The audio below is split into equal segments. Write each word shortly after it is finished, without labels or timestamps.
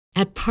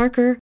At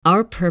Parker,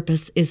 our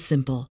purpose is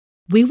simple.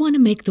 We want to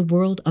make the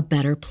world a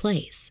better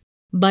place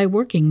by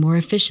working more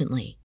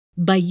efficiently,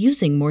 by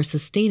using more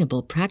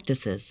sustainable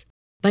practices,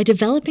 by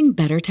developing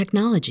better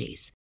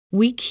technologies.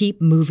 We keep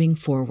moving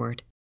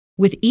forward.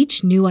 With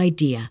each new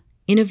idea,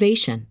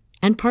 innovation,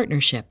 and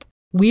partnership,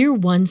 we're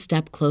one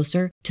step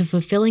closer to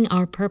fulfilling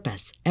our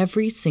purpose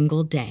every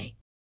single day.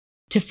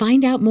 To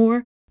find out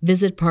more,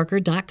 visit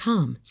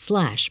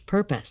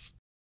parker.com/purpose.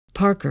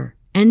 Parker,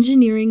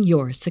 engineering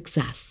your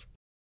success.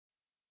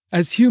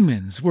 As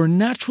humans, we're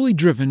naturally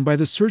driven by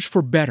the search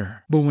for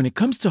better. But when it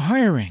comes to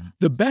hiring,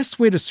 the best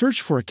way to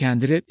search for a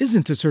candidate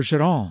isn't to search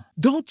at all.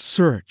 Don't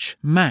search,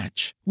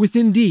 match with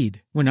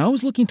Indeed. When I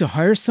was looking to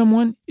hire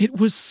someone, it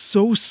was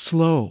so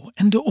slow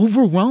and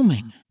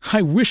overwhelming.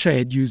 I wish I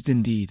had used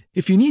Indeed.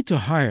 If you need to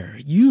hire,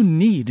 you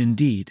need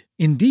Indeed.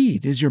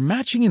 Indeed is your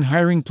matching and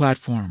hiring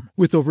platform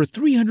with over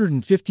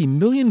 350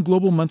 million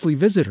global monthly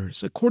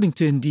visitors, according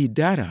to Indeed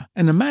data,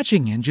 and a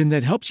matching engine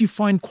that helps you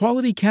find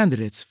quality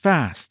candidates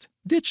fast.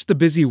 Ditch the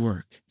busy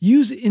work.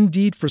 Use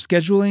Indeed for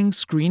scheduling,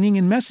 screening,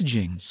 and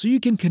messaging so you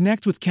can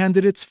connect with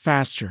candidates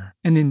faster.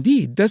 And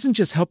Indeed doesn't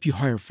just help you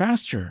hire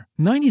faster.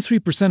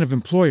 93% of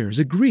employers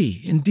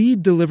agree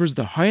Indeed delivers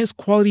the highest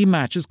quality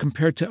matches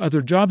compared to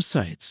other job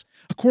sites,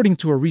 according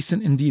to a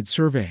recent Indeed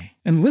survey.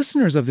 And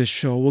listeners of this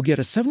show will get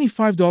a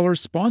 $75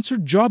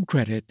 sponsored job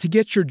credit to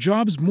get your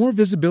jobs more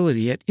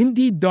visibility at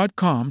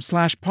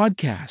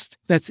Indeed.com/podcast.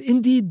 That's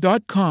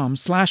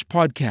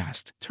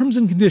Indeed.com/podcast. Terms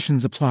and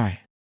conditions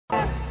apply.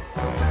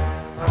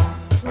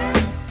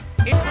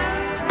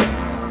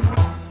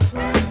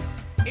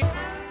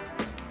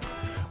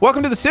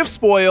 Welcome to the SIF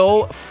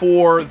spoil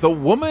for The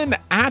Woman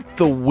at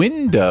the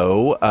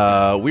Window.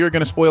 We are going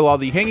to spoil all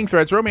the hanging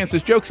threads,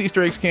 romances, jokes,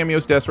 Easter eggs,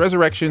 cameos, deaths,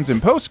 resurrections,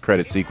 and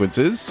post-credit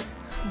sequences.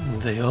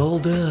 They all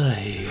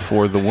die.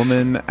 For The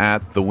Woman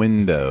at the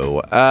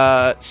Window.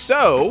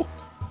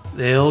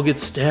 They all get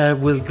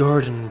stabbed with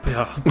garden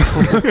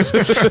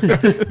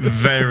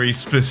Very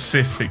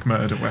specific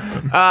murder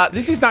weapon.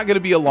 This is not going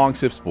to be a long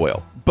SIF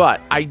spoil,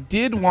 but I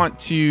did want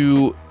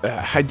to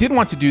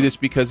do this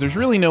because there's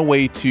really no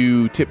way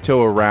to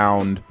tiptoe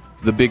around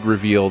the big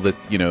reveal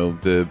that, you know,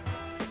 the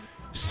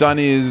son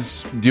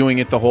is doing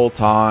it the whole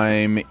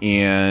time,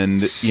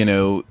 and, you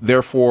know,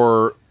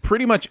 therefore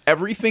pretty much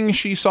everything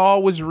she saw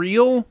was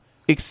real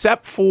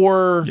except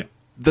for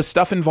the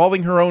stuff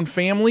involving her own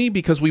family,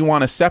 because we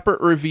want a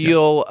separate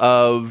reveal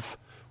of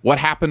what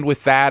happened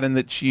with that, and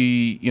that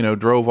she, you know,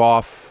 drove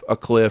off a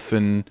cliff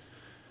and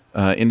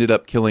ended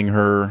up killing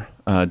her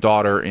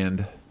daughter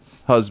and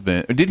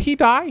husband. Did he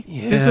die?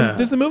 Yeah.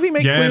 Does the movie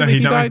make clear that he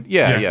died?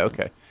 Yeah,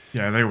 okay.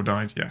 Yeah, they all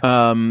died,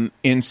 yeah.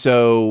 And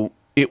so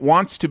it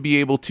wants to be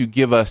able to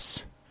give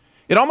us...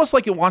 It almost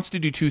like it wants to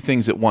do two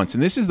things at once.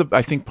 And this is,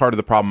 I think, part of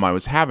the problem I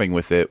was having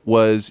with it,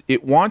 was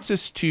it wants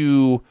us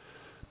to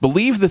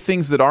believe the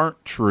things that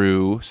aren't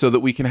true so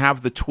that we can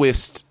have the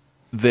twist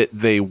that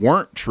they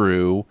weren't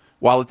true,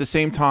 while at the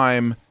same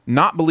time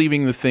not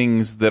believing the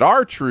things that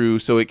are true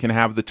so it can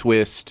have the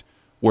twist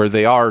where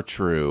they are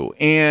true.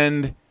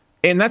 And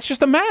that's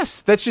just a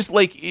mess. That's just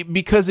like,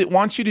 because it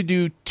wants you to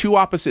do two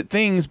opposite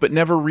things but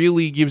never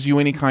really gives you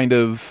any kind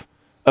of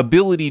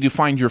ability to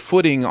find your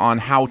footing on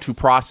how to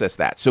process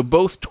that. So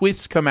both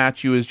twists come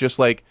at you as just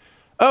like,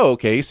 oh,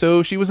 okay,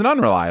 so she was an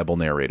unreliable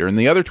narrator. And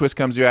the other twist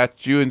comes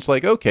at you, and it's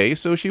like, okay,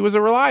 so she was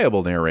a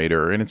reliable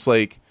narrator. And it's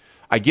like,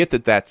 I get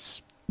that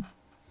that's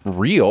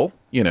real.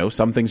 You know,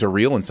 some things are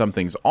real and some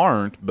things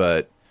aren't.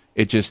 But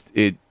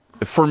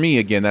for me,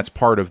 again, that's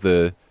part of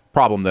the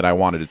problem that I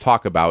wanted to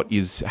talk about,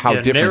 is how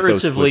different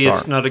those twists are. Narratively,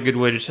 it's not a good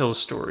way to tell a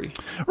story.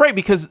 Right,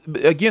 because,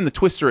 again, the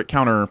twists are at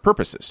counter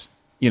purposes.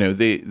 You know,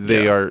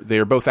 they are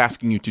both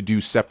asking you to do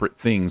separate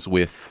things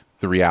with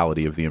the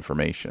reality of the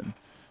information.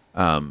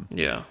 So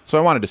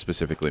I wanted to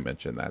specifically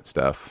mention that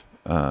stuff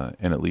and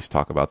at least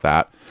talk about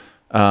that.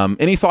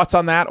 Any thoughts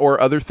on that, or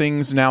other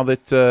things now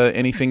that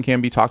anything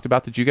can be talked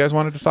about that you guys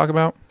wanted to talk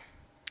about?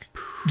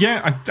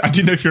 Yeah, I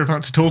didn't know if you were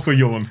about to talk or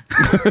yawn.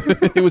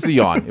 It was a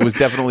yawn. It was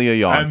definitely a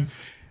yawn.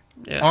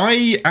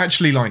 I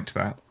actually liked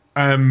that.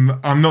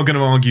 I'm not going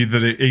to argue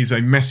that it is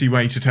a messy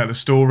way to tell a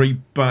story,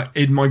 but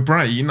in my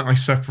brain, I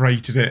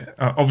separated it.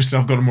 Obviously,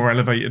 I've got a more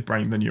elevated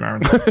brain than you,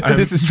 Aaron.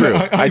 This is true.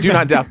 I do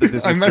not doubt that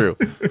this is true.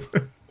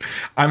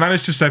 I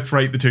managed to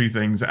separate the two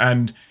things,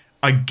 and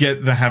I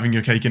get the having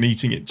your cake and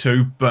eating it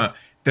too, but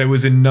there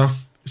was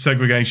enough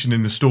segregation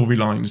in the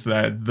storylines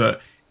there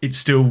that it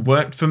still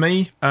worked for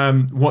me.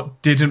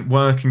 What didn't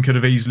work and could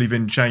have easily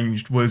been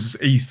changed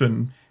was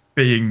Ethan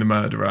being the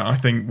murderer. I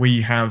think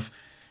we have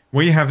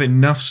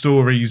enough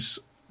stories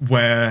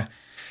where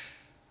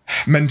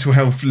mental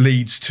health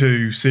leads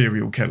to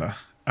serial killer.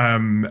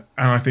 And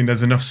I think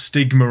there's enough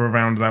stigma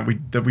around that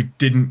we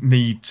didn't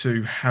need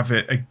to have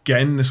it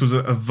again. This was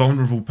a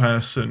vulnerable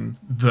person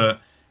that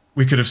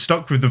we could have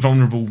stuck with the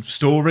vulnerable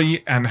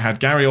story and had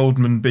Gary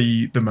Oldman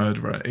be the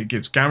murderer. It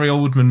gives Gary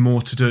Oldman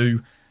more to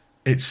do.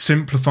 It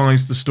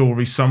simplifies the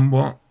story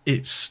somewhat.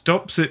 It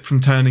stops it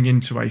from turning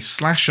into a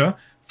slasher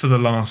for the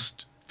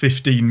last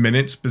 15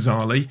 minutes,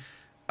 bizarrely.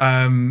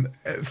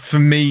 For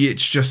me,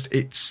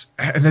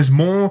 and there's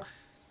more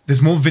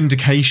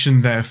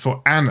vindication there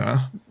for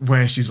Anna,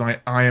 where she's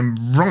like, I am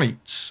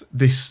right.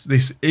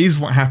 This is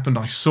what happened.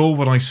 I saw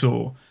what I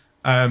saw.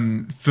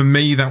 For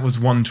me, that was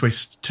one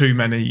twist too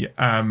many,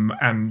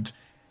 and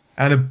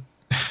a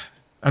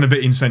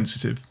bit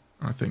insensitive,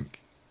 I think.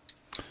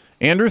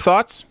 Andrew,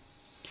 thoughts?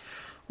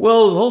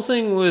 Well, the whole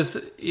thing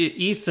with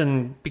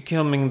Ethan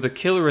becoming the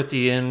killer at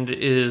the end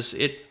is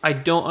I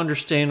don't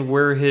understand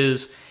where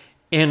his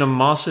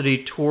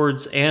animosity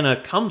towards Anna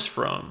comes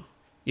from.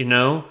 You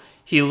know,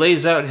 he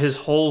lays out his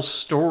whole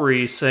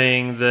story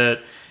saying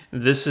that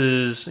this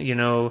is, you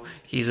know,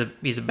 he's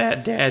a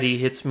bad dad, he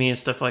hits me and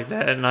stuff like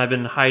that, and I've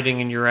been hiding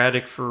in your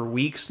attic for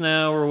weeks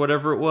now or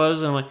whatever it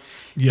was. And I'm like,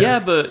 yeah,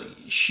 but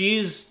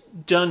she's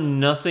done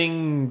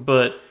nothing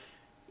but,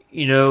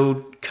 you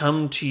know,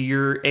 come to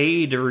your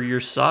aid or your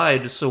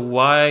side. So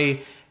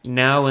why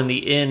now in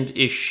the end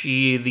is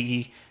she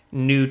the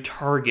new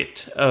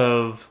target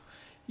of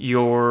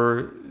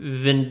your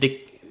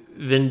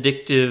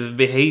vindictive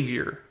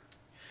behavior?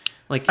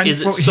 Like,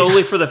 is it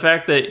solely for the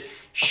fact that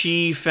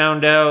she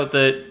found out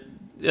that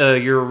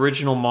your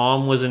original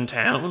mom was in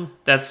town?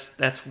 That's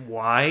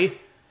why?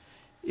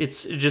 It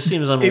just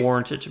seems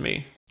unwarranted to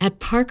me. At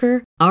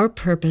Parker, our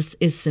purpose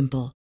is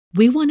simple.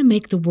 We want to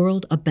make the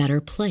world a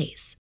better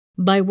place.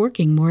 By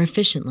working more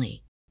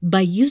efficiently,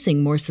 by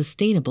using more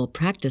sustainable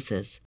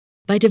practices,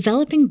 by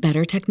developing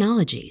better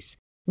technologies,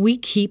 we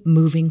keep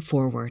moving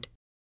forward.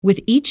 With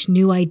each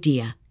new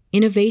idea,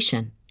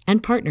 innovation,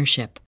 and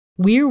partnership,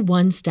 we're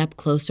one step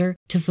closer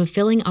to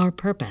fulfilling our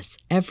purpose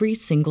every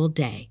single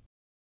day.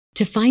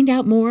 To find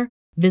out more,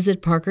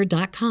 visit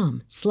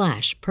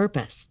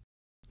parker.com/purpose.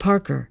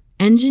 Parker,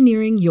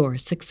 engineering your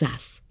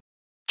success.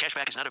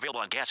 Cashback is not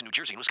available on gas in New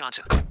Jersey and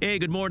Wisconsin. Hey,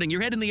 good morning.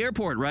 You're heading to the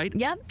airport, right?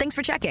 Yep, thanks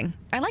for checking.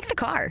 I like the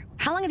car.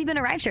 How long have you been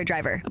a rideshare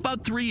driver?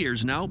 About 3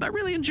 years now. I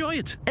really enjoy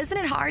it. Isn't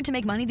it hard to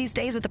make money these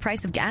days with the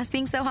price of gas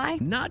being so high?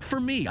 Not for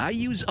me. I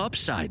use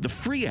Upside, the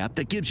free app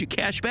that gives you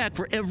cash back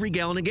for every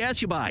gallon of gas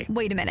you buy.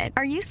 Wait a minute.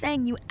 Are you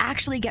saying you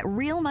actually get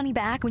real money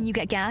back when you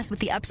get gas with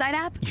the Upside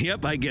app?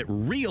 Yep, I get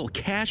real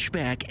cash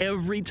back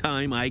every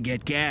time I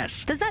get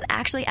gas. Does that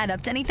actually add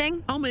up to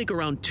anything? I'll make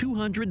around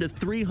 $200 to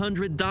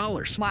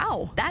 $300.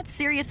 Wow, that's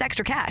serious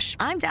extra cash.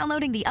 I'm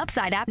downloading the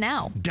Upside app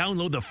now.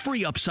 Download the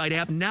free Upside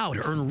app now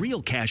to earn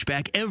real cash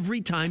back every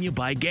time you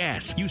buy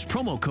gas. Use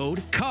promo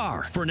code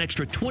CAR for an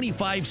extra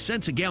 25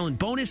 cents a gallon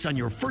bonus on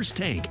your first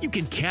tank. You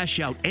can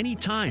cash out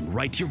anytime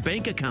right to your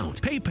bank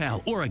account,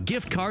 PayPal, or a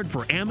gift card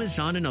for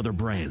Amazon and other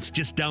brands.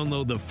 Just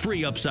download the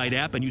free Upside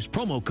app and use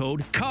promo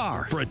code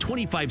CAR for a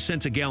 25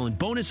 cents a gallon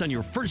bonus on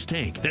your first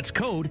tank. That's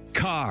code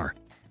CAR.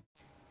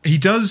 He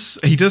does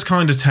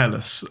kind of tell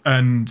us,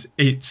 and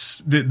it's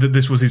that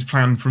this was his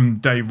plan from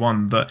day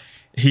one, that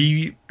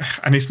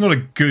and it's not a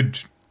good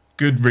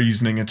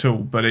reasoning at all,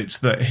 but it's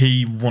that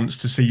he wants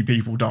to see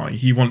people die.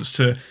 He wants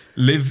to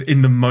live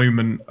in the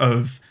moment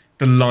of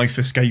the life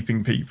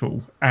escaping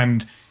people,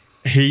 and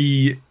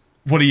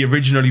what he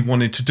originally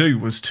wanted to do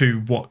was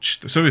to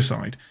watch the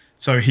suicide,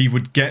 so he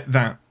would get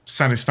that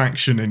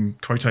satisfaction in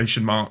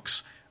quotation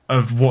marks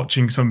of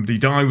watching somebody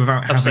die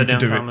without having to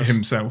do it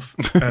himself.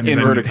 And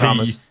inverted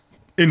commas.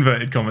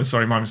 Inverted commas,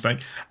 sorry, my mistake.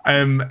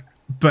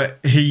 But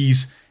he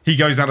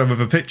goes at her with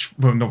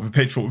not with a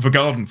pitchfork, with a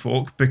garden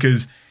fork,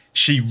 because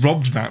she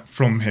robbed that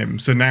from him.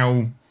 So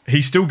now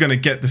he's still going to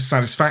get the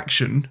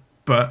satisfaction,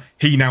 but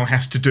he now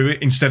has to do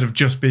it instead of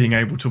just being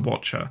able to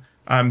watch her.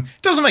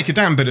 Doesn't make a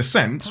damn bit of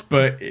sense,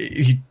 but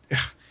the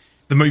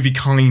movie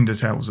kind of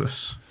tells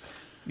us.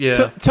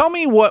 Yeah. Tell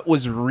me what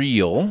was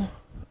real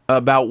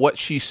about what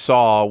she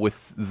saw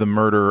with the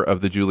murder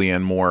of the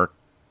Julianne Moore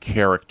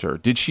character.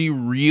 Did she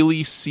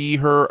really see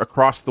her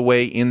across the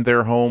way in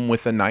their home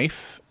with a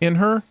knife in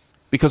her?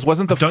 Because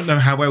I don't know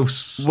how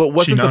else. Well,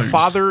 wasn't she the knows.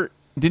 father?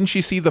 Didn't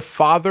she see the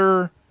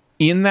father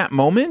in that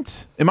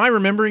moment? Am I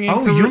remembering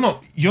incorrectly?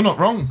 Oh, you're not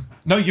wrong.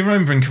 No, you're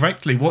remembering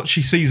correctly. What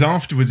she sees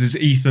afterwards is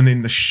Ethan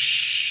in the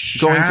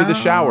going to the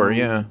shower.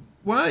 Yeah.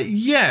 Well,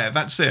 yeah,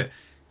 that's it.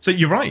 So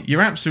you're right.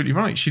 You're absolutely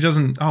right. She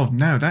doesn't. Oh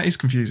no, that is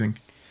confusing.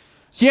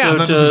 Yeah, so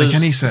that doesn't make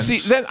any sense. See,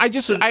 then I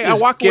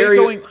walk away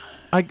going.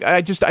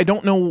 I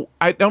don't know.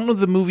 I don't know.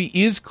 The movie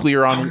is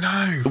clear on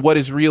what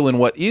is real and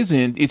what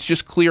isn't. It's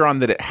just clear on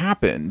that it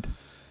happened.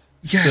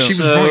 Yeah, she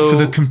was right for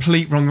the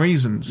complete wrong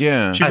reasons.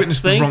 Yeah, she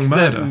witnessed the wrong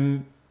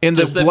murder. And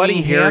the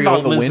bloody hand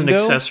on the window. An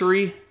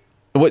accessory?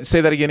 What?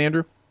 Say that again,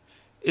 Andrew.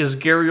 Is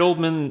Gary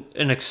Oldman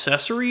an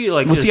accessory?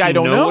 Like, well, see, I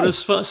don't know what his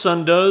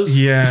son does.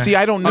 Yeah. See,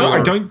 I don't know.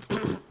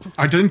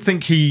 I don't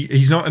think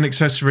he's not an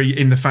accessory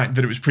in the fact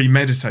that it was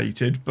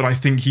premeditated, but I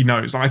think he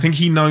knows. I think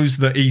he knows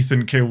that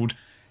Ethan killed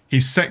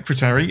his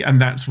secretary,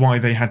 and that's why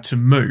they had to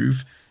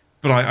move.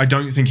 But I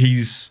don't think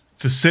he's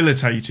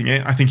facilitating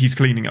it. I think he's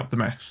cleaning up the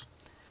mess.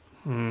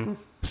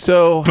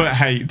 So, but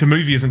hey, the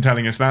movie isn't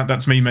telling us that.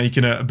 That's me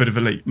making a bit of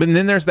a leap. But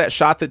then there's that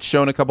shot that's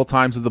shown a couple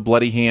times of the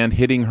bloody hand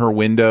hitting her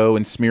window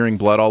and smearing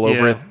blood all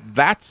over it.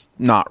 That's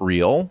not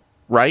real,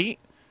 right?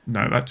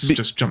 No, that's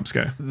just jump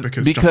scare.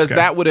 Because jump scare.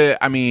 that would have,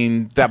 I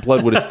mean, that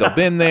blood would have still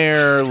been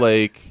there.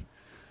 Like,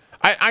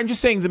 I'm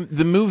just saying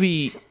the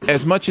movie,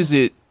 as much as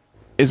it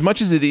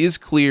is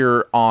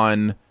clear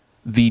on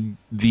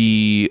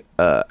the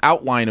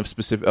outline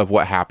of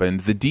what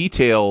happened, the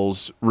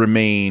details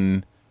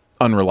remain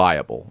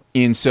unreliable.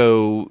 And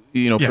so,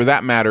 for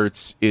that matter,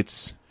 it's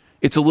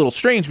a little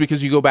strange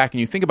because you go back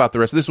and you think about the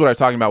rest. This is what I was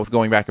talking about with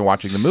going back and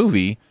watching the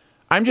movie.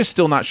 I'm just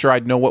still not sure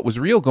I'd know what was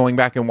real going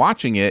back and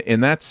watching it,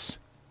 and that's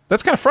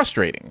kind of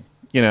frustrating,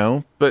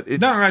 But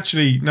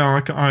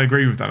I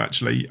agree with that.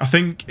 Actually, I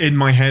think in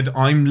my head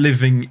I'm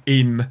living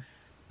in,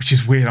 which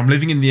is weird. I'm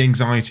living in the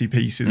anxiety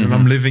pieces, and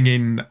I'm living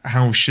in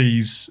how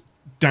she's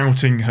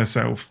doubting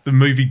herself. The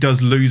movie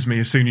does lose me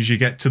as soon as you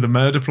get to the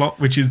murder plot,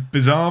 which is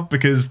bizarre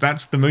because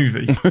that's the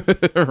movie.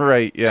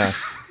 Right? Yeah.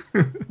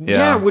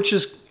 Yeah, which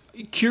is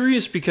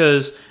curious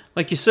because,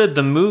 like you said,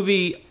 the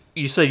movie.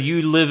 You said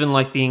you live in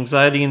like the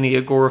anxiety and the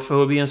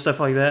agoraphobia and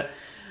stuff like that.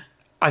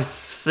 I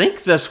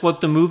think that's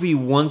what the movie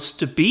wants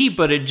to be,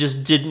 but it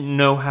just didn't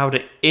know how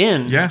to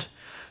end. Yeah.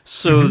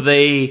 So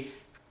they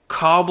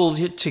cobbled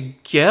it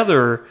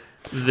together,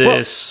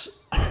 this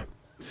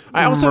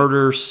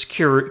murder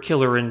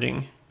killer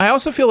ending. I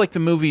also feel like the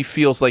movie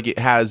feels like it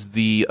has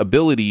the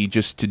ability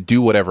just to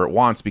do whatever it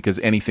wants because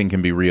anything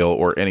can be real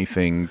or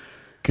anything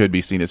could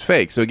be seen as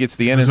fake. So it gets to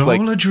the end, it's like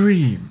all a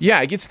dream.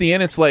 Yeah, it gets to the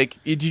end, it's like,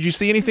 did you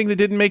see anything that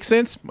didn't make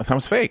sense? That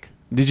was fake.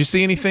 Did you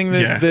see anything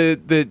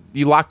that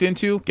you locked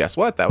into? Guess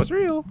what? That was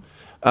real.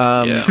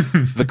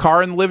 The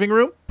car in the living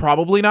room,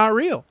 probably not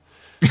real.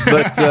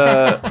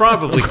 But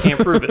probably can't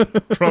prove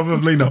it.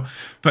 Probably not.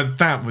 But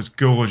that was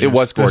gorgeous. It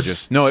was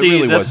gorgeous. It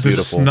really was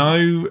beautiful. The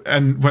snow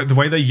and the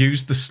way they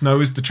used the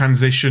snow as the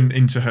transition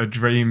into her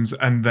dreams,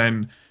 and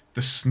then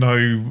the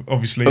snow,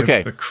 obviously, of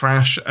the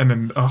crash, and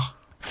then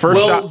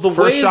First shot of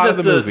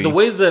the movie. The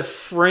way the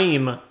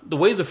frame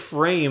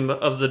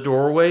of the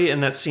doorway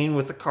and that scene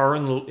with the car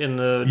in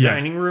the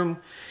dining room,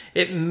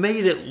 it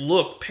made it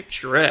look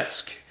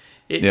picturesque.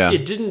 It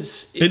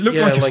didn't. It looked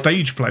like a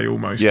stage play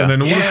almost, and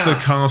then all of the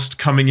cast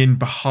coming in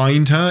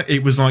behind her.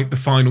 It was like the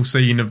final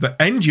scene of the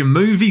end your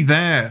movie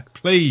there,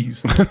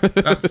 please.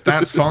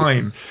 That's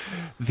fine.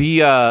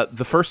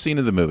 The first scene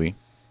of the movie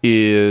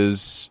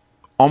is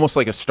almost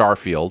like a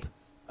Starfield.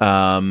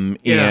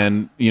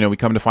 And we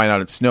come to find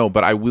out it's snow,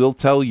 but I will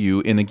tell you,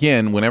 and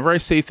again, whenever I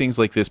say things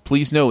like this,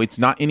 please know it's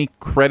not any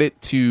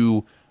credit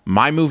to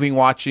my movie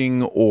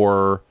watching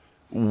or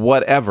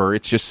whatever.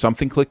 It's just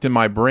something clicked in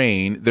my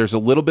brain. There's a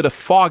little bit of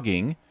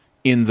fogging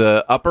in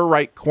the upper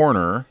right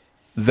corner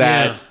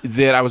that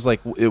I was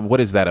like,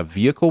 what is that? A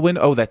vehicle window?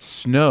 Oh, that's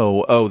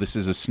snow. Oh, this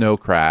is a snow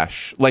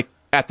crash. Like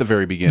at the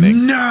very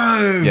beginning.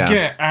 No,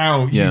 get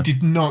out. You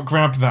did not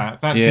grab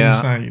that. That's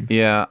insane.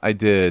 Yeah, I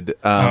did.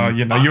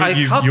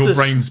 Your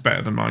brain's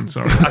better than mine,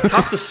 sorry. I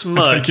caught the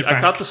smudge.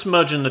 I caught the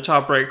smudge in the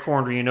top right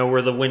corner,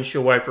 where the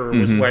windshield wiper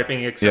was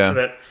wiping, except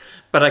for that.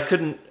 But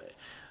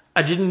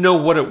I didn't know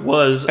what it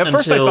was. At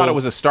first I thought it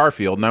was a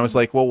Starfield, and I was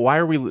like, well, why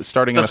are we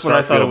starting on a Starfield? That's what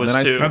I thought it was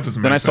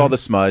too. Then I saw the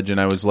smudge,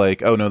 and I was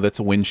like, oh no, that's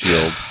a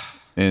windshield.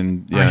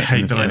 And I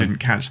hate that I didn't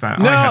catch that.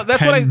 No,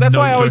 that's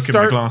why I always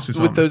start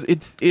with those.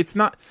 It's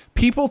not.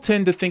 People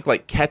tend to think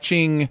like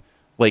catching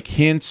like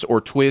hints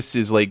or twists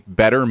is like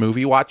better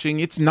movie watching.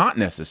 It's not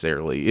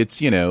necessarily.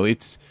 It's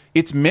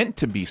it's meant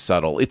to be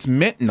subtle. It's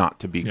meant not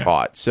to be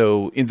caught.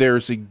 So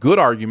there's a good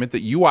argument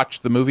that you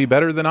watched the movie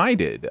better than I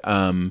did.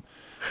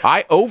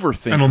 I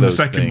overthink and on those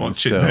the second things,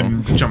 watch, it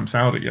then jumps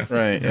out at you.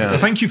 Right. Yeah. Well,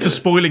 thank you for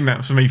spoiling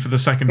that for me for the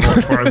second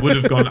watch, where I would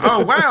have gone,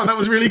 "Oh wow, that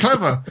was really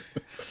clever."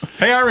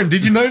 Hey, Aaron,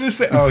 did you notice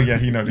that? Oh yeah,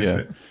 he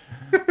noticed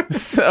it.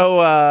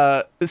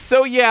 So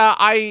yeah,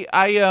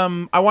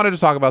 I wanted to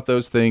talk about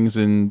those things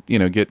and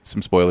get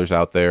some spoilers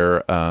out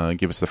there.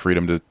 Give us the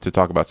freedom to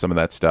talk about some of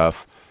that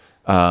stuff.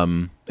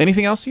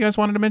 Anything else you guys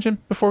wanted to mention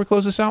before we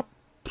close this out?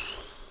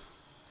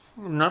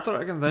 Not that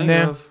I can think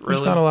of. Really,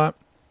 there's not a lot.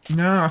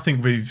 No, I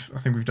think we've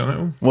done it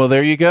all. Well,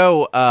 there you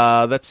go.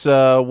 That's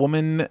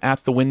Woman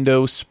at the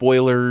Window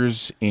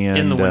spoilers and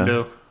in the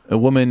window. The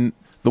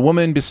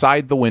woman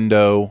beside the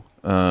window.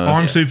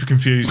 I'm super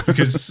confused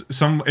because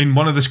in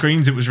one of the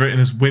screens it was written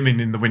as women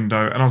in the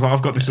window, and I was like,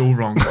 I've got this all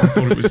wrong. I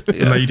thought it was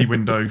lady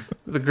window.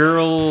 The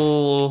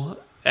girl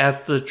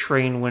at the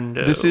train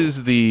window. This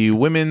is the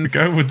women. The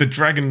girl with the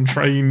dragon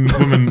train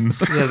woman.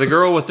 Yeah, the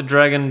girl with the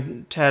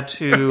dragon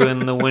tattoo in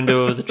the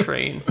window of the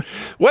train.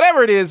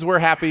 Whatever it is, we're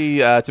happy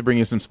to bring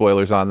you some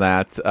spoilers on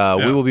that.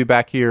 We will be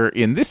back here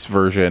in this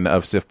version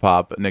of Sif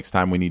Pop next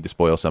time we need to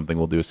spoil something.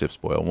 We'll do a Sif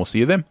spoil, and we'll see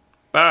you then.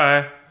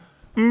 Bye.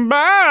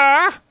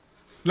 Bye.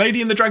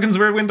 Lady in the dragon's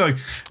rear window.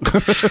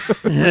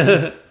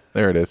 There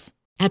it is.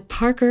 At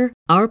Parker,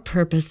 our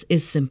purpose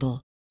is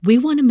simple. We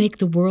want to make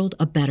the world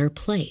a better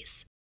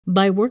place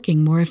by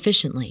working more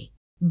efficiently,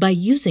 by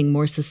using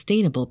more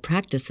sustainable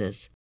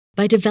practices,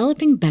 by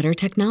developing better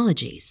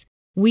technologies.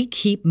 We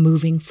keep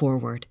moving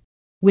forward.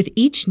 With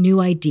each new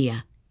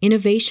idea,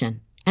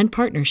 innovation, and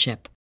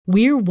partnership,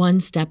 we're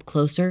one step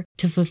closer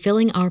to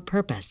fulfilling our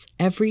purpose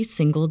every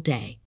single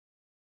day.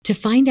 To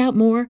find out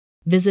more,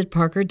 Visit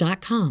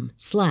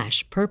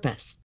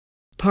parker.com/purpose.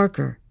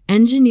 Parker,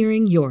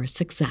 engineering your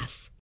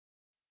success.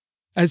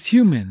 As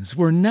humans,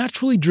 we're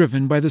naturally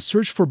driven by the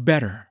search for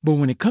better. But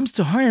when it comes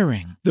to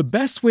hiring, the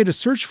best way to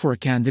search for a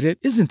candidate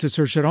isn't to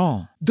search at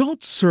all.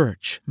 Don't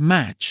search,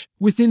 match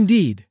with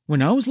Indeed.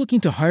 When I was looking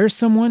to hire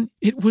someone,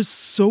 it was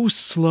so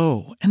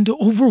slow and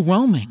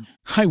overwhelming.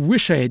 I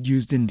wish I had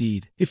used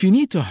Indeed. If you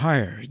need to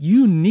hire,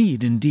 you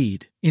need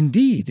Indeed.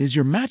 Indeed is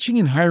your matching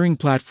and hiring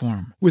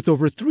platform with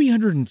over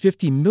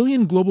 350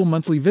 million global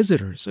monthly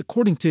visitors,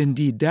 according to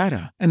Indeed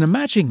data, and a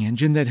matching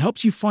engine that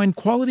helps you find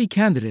quality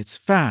candidates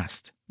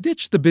fast.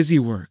 Ditch the busy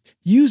work.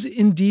 Use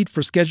Indeed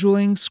for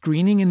scheduling,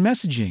 screening, and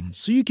messaging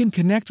so you can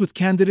connect with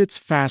candidates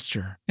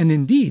faster. And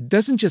Indeed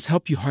doesn't just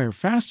help you hire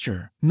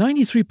faster.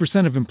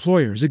 93% of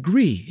employers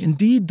agree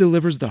Indeed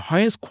delivers the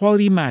highest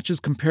quality matches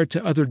compared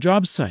to other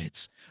job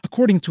sites,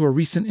 according to a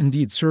recent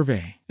Indeed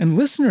survey. And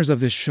listeners of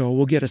this show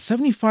will get a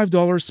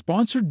 $75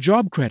 sponsored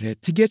job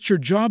credit to get your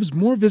jobs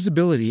more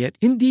visibility at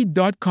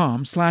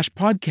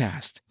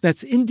Indeed.com/podcast.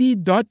 That's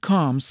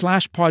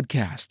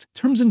Indeed.com/podcast.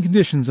 Terms and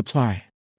conditions apply.